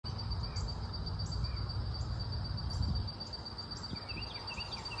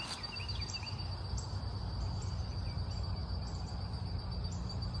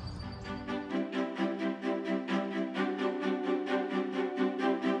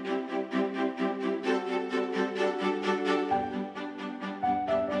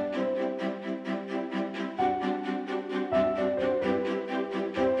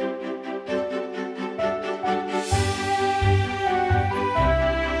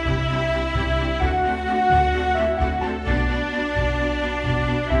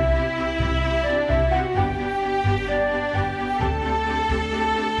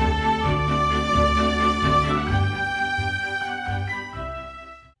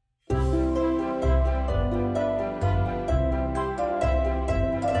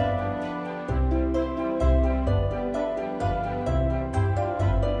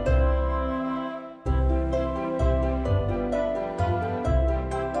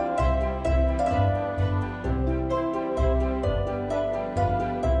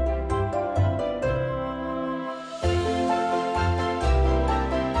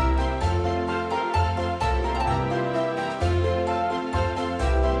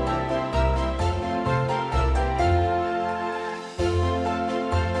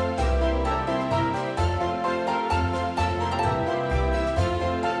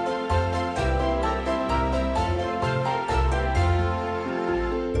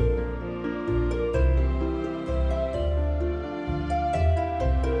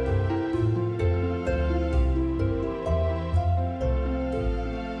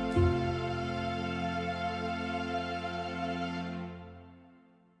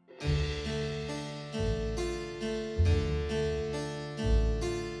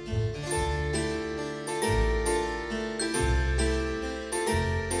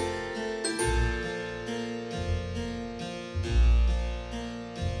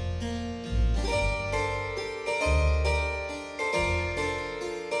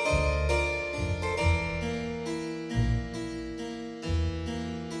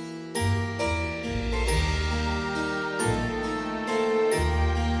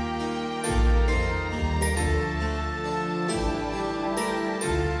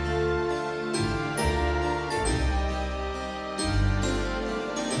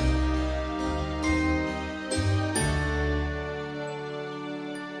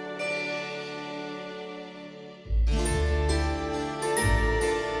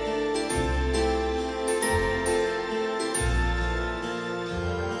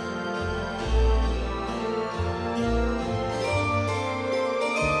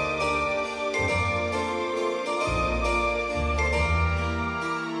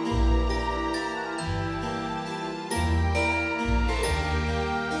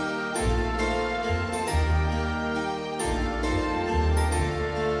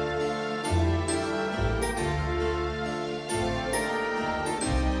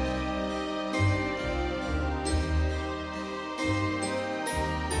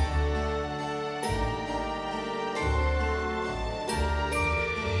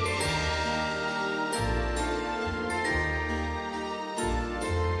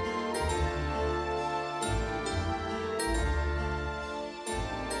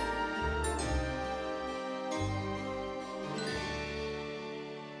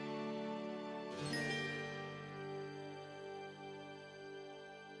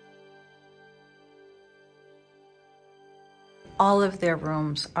all of their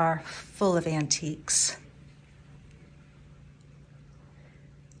rooms are full of antiques.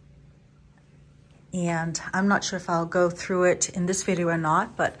 And I'm not sure if I'll go through it in this video or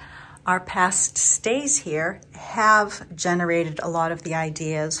not, but our past stays here have generated a lot of the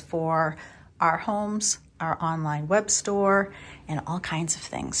ideas for our homes, our online web store, and all kinds of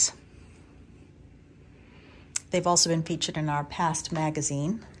things. They've also been featured in our past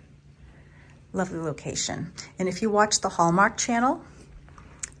magazine. Lovely location. And if you watch the Hallmark channel,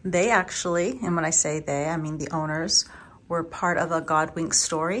 they actually, and when I say they, I mean the owners, were part of a Godwink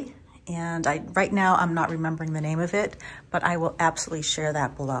story. And right now I'm not remembering the name of it, but I will absolutely share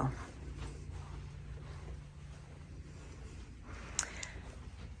that below.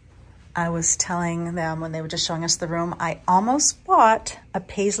 I was telling them when they were just showing us the room, I almost bought a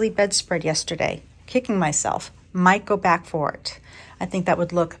paisley bedspread yesterday, kicking myself. Might go back for it. I think that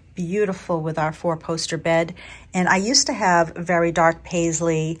would look beautiful with our 4-poster bed. And I used to have very dark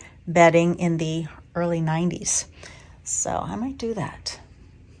paisley bedding in the early 90s. So I might do that.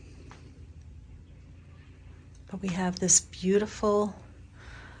 But we have this beautiful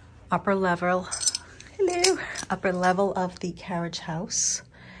upper level of the carriage house.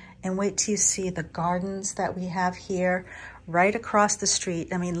 And wait till you see the gardens that we have here right across the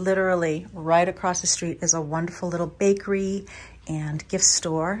street. I mean, literally right across the street is a wonderful little bakery and gift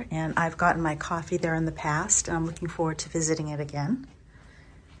store. And I've gotten my coffee there in the past, and I'm looking forward to visiting it again.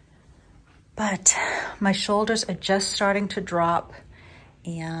 But my shoulders are just starting to drop,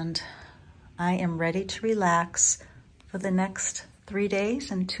 and I am ready to relax for the next 3 days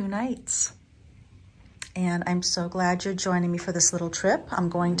and 2 nights. And I'm so glad you're joining me for this little trip. I'm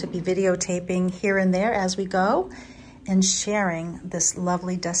going to be videotaping here and there as we go and sharing this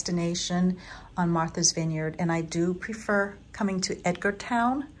lovely destination on Martha's Vineyard. And I do prefer coming to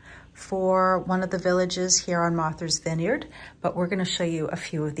Edgartown for one of the villages here on Martha's Vineyard, but we're gonna show you a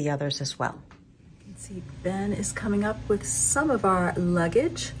few of the others as well. You can see Ben is coming up with some of our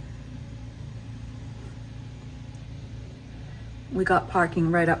luggage. We got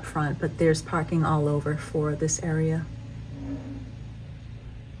parking right up front, but there's parking all over for this area.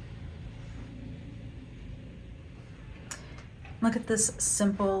 Look at this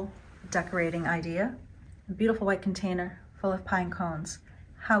simple decorating idea. A beautiful white container full of pine cones.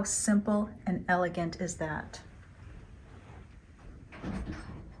 How simple and elegant is that?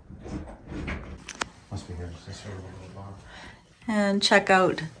 Must be here. And check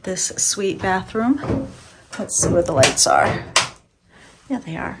out this sweet bathroom. Let's see where the lights are. Yeah,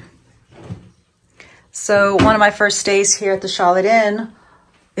 they are. So one of my first stays here at the Charlotte Inn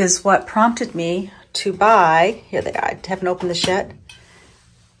is what prompted me to buy, here they are, I haven't opened this yet,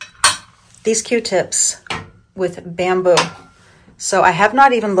 these Q-tips with bamboo. So I have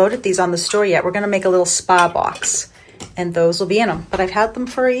not even loaded these on the store yet. We're gonna make a little spa box and those will be in them. But I've had them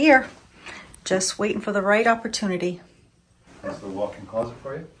for a year, just waiting for the right opportunity. Is the walk-in closet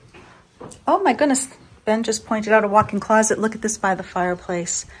for you? Oh my goodness. Ben just pointed out a walk-in closet. Look at this by the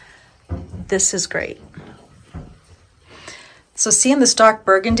fireplace. This is great. So seeing this dark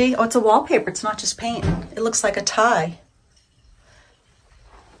burgundy, oh, it's a wallpaper. It's not just paint. It looks like a tie.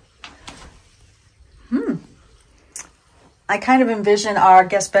 I kind of envision our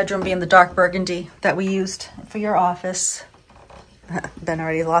guest bedroom being the dark burgundy that we used for your office. Ben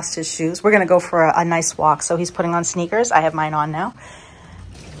already lost his shoes. We're gonna go for a nice walk. So he's putting on sneakers. I have mine on now.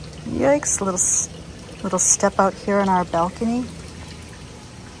 Yikes, little step out here on our balcony.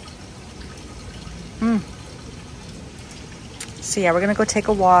 So yeah, we're gonna go take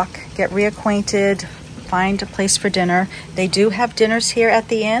a walk, get reacquainted, find a place for dinner. They do have dinners here at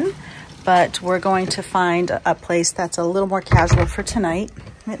the inn, but we're going to find a place that's a little more casual for tonight.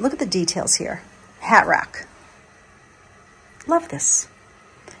 I mean, look at the details here. Hat rack. Love this.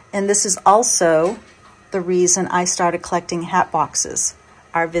 And this is also the reason I started collecting hat boxes.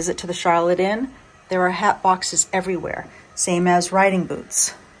 Our visit to the Charlotte Inn, there are hat boxes everywhere, same as riding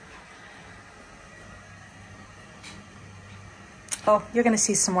boots. Oh, you're gonna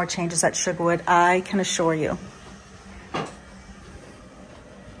see some more changes at Sugarwood, I can assure you.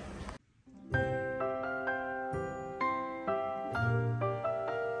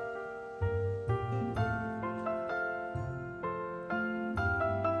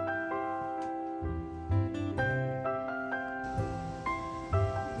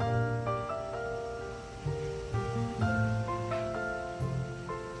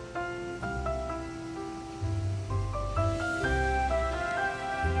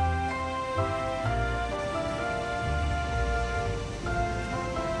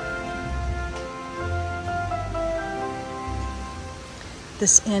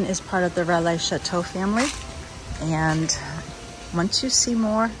 This inn is part of the Relais Chateau family, and Once you see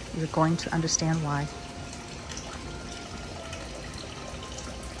more, you're going to understand why.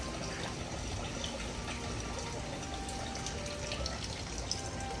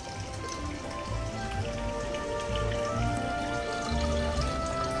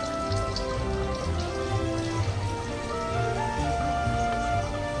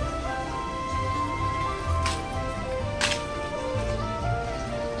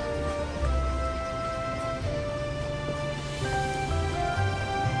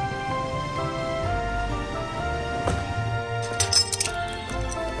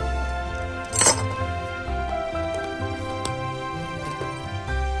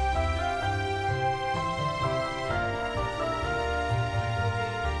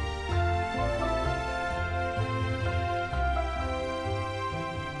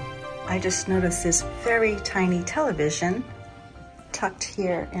 I just noticed this very tiny television tucked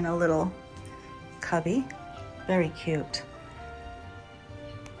here in a little cubby. Very cute.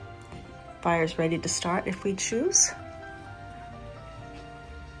 Fire's ready to start if we choose.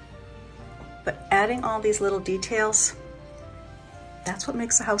 But adding all these little details, that's what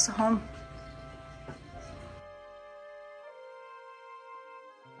makes a house a home.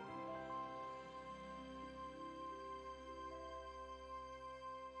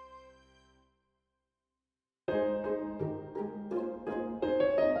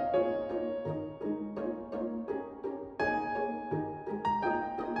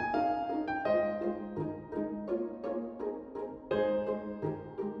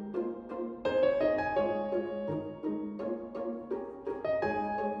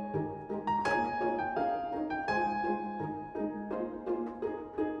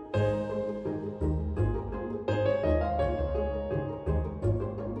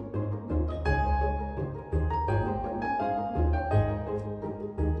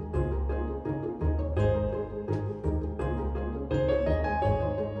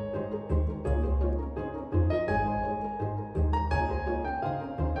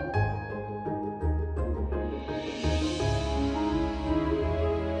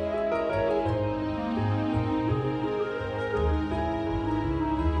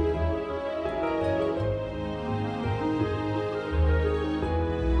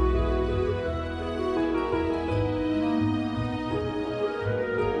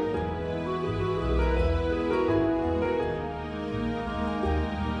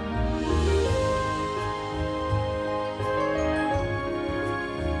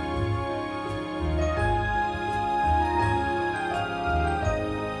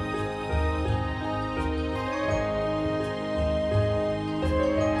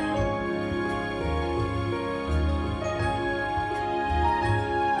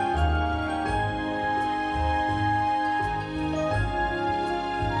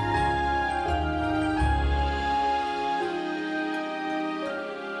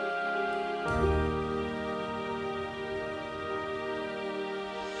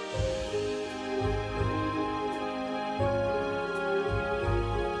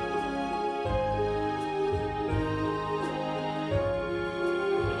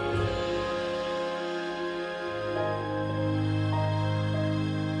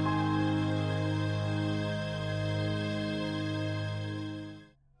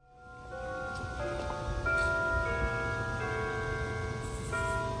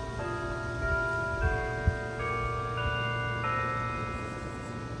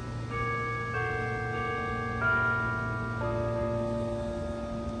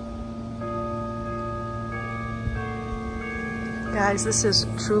 Guys, this is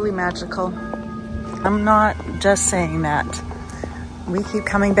truly magical. I'm not just saying that. We keep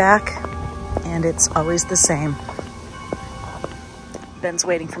coming back and it's always the same. Ben's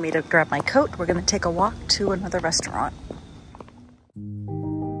waiting for me to grab my coat. We're gonna take a walk to another restaurant.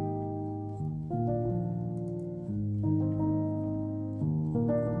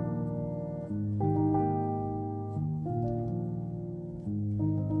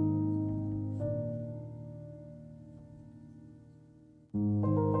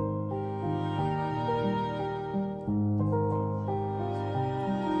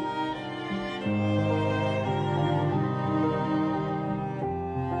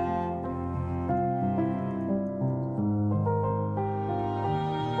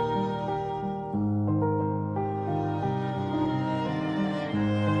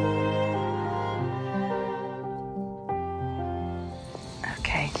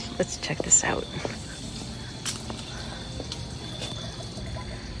 Let's check this out.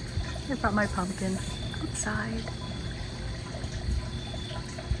 I brought my pumpkin outside.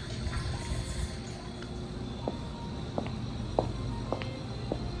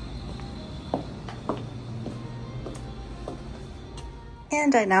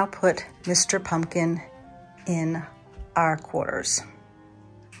 And I now put Mr. Pumpkin in our quarters.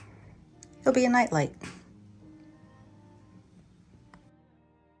 He'll be a nightlight.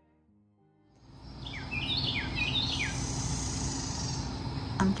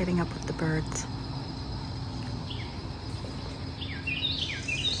 I'm getting up with the birds.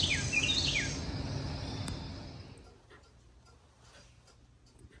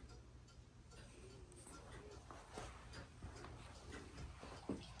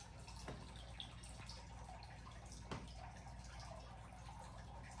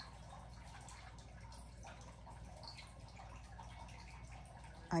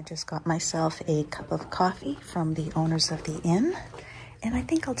 I just got myself a cup of coffee from the owners of the inn, and I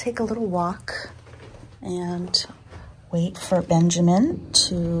think I'll take a little walk and wait for Benjamin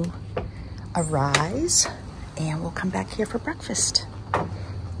to arise, and we'll come back here for breakfast.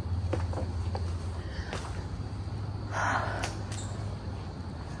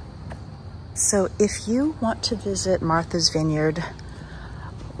 So if you want to visit Martha's Vineyard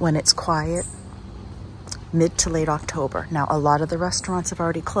when it's quiet, mid to late October. Now, a lot of the restaurants have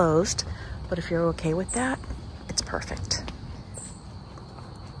already closed, but if you're okay with that, it's perfect.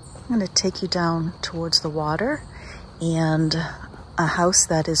 I'm going to take you down towards the water, and a house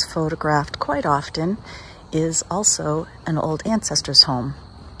that is photographed quite often is also an old ancestor's home.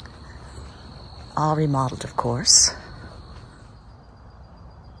 All remodeled, of course.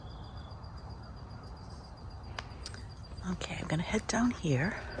 Okay, I'm going to head down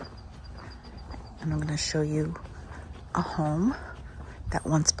here. And I'm going to show you a home that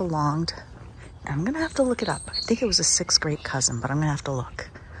once belonged. I'm going to have to look it up. I think it was a 6th grade cousin, but I'm going to have to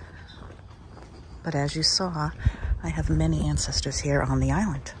look. But as you saw, I have many ancestors here on the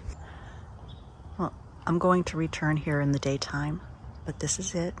island. Well, I'm going to return here in the daytime, but this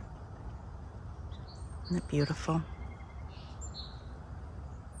is it. Isn't it beautiful?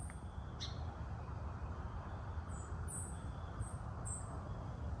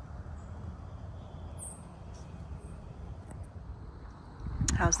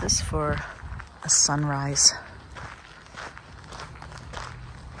 How's this for a sunrise?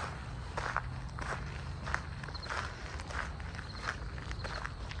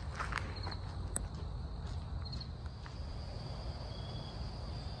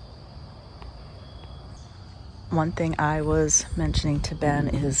 One thing I was mentioning to Ben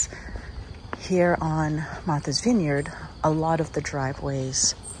is here on Martha's Vineyard, a lot of the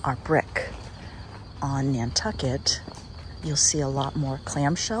driveways are brick. On Nantucket, you'll see a lot more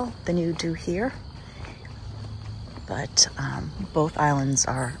clamshell than you do here. But both islands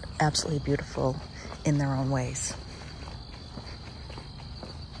are absolutely beautiful in their own ways.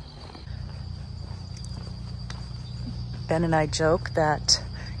 Ben and I joke that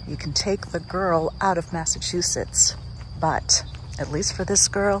you can take the girl out of Massachusetts, but at least for this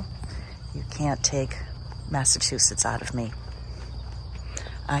girl, you can't take Massachusetts out of me.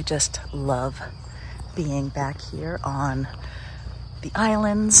 I just love being back here on the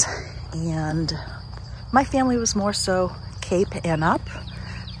islands, and my family was more so Cape and up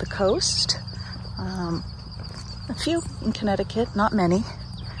the coast. A few in Connecticut, not many,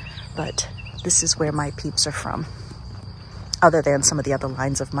 but this is where my peeps are from, other than some of the other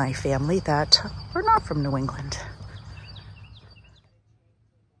lines of my family that are not from New England.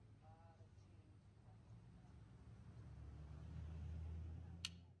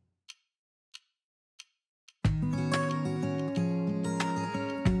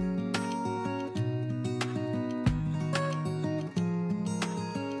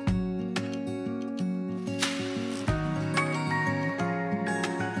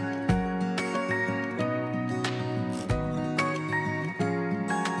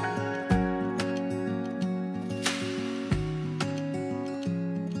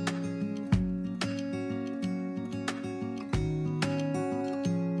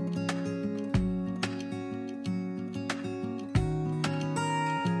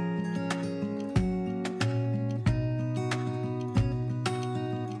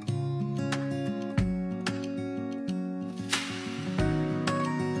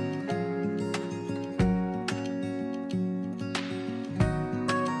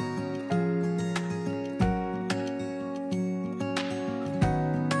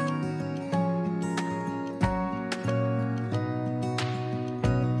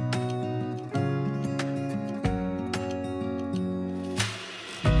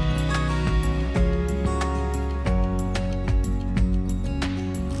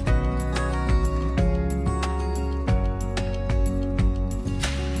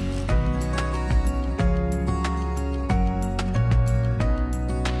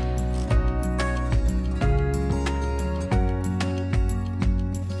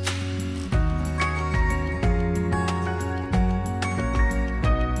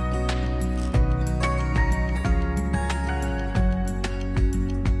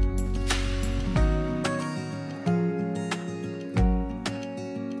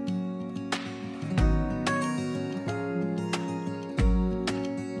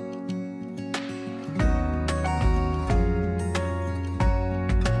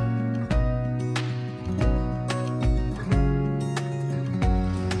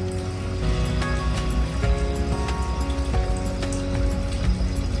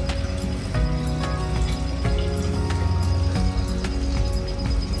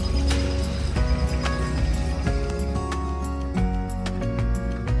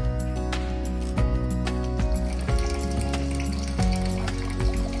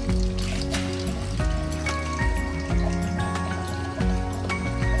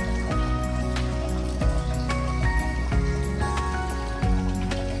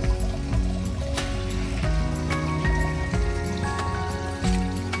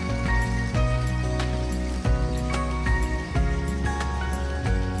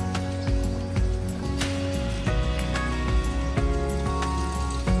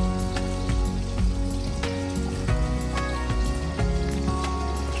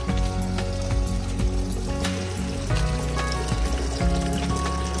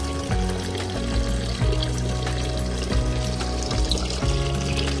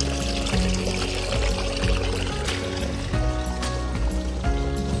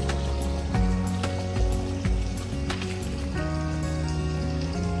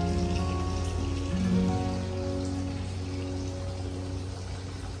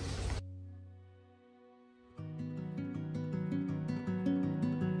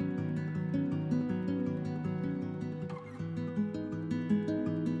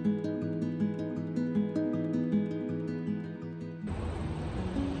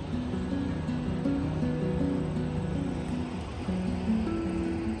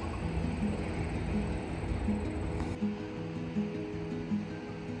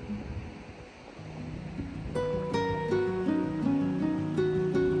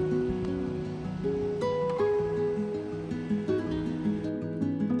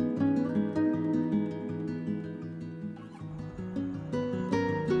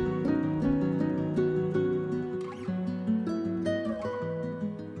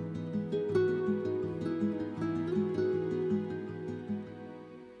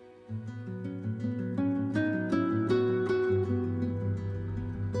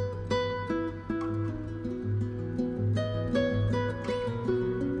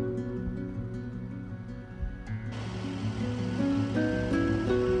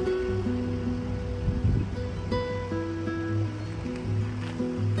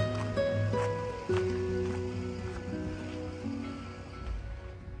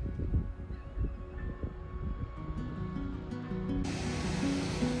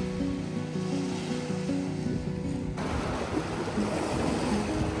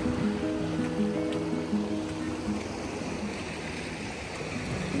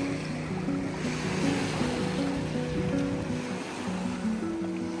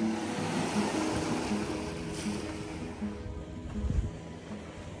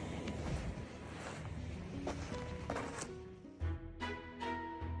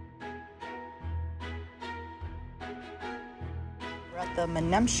 the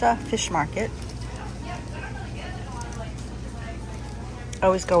Menemsha Fish Market. I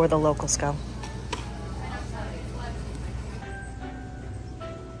always go where the locals go.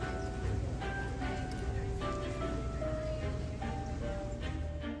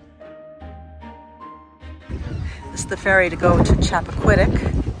 This is the ferry to go to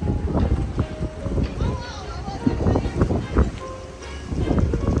Chappaquiddick.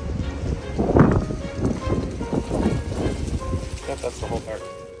 That's the whole part.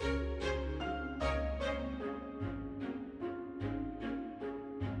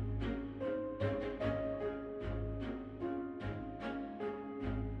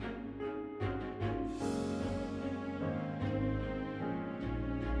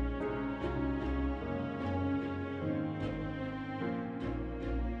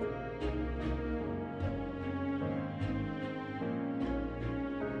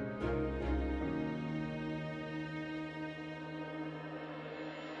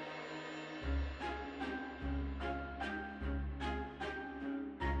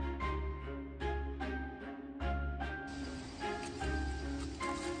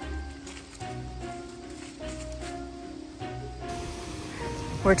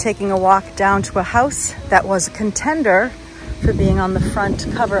 We're taking a walk down to a house that was a contender for being on the front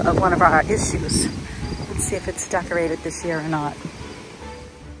cover of one of our issues. Let's see if it's decorated this year or not.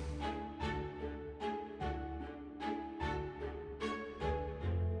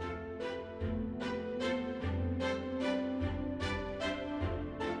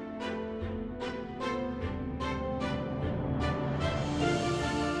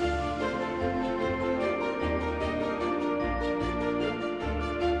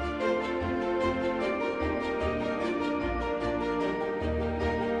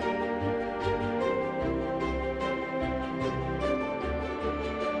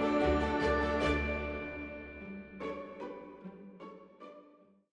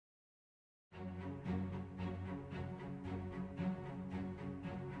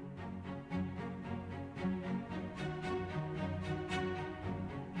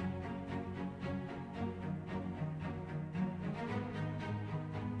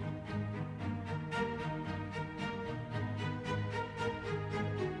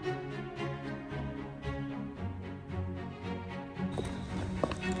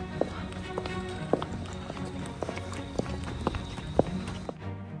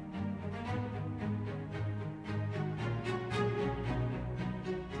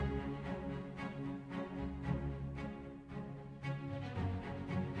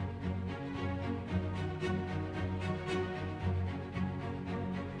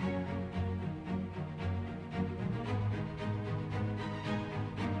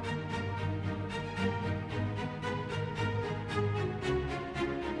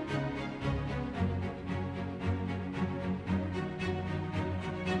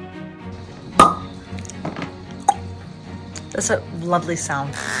 That's a lovely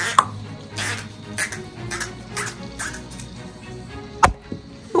sound.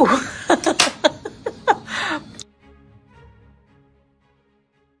 Ooh.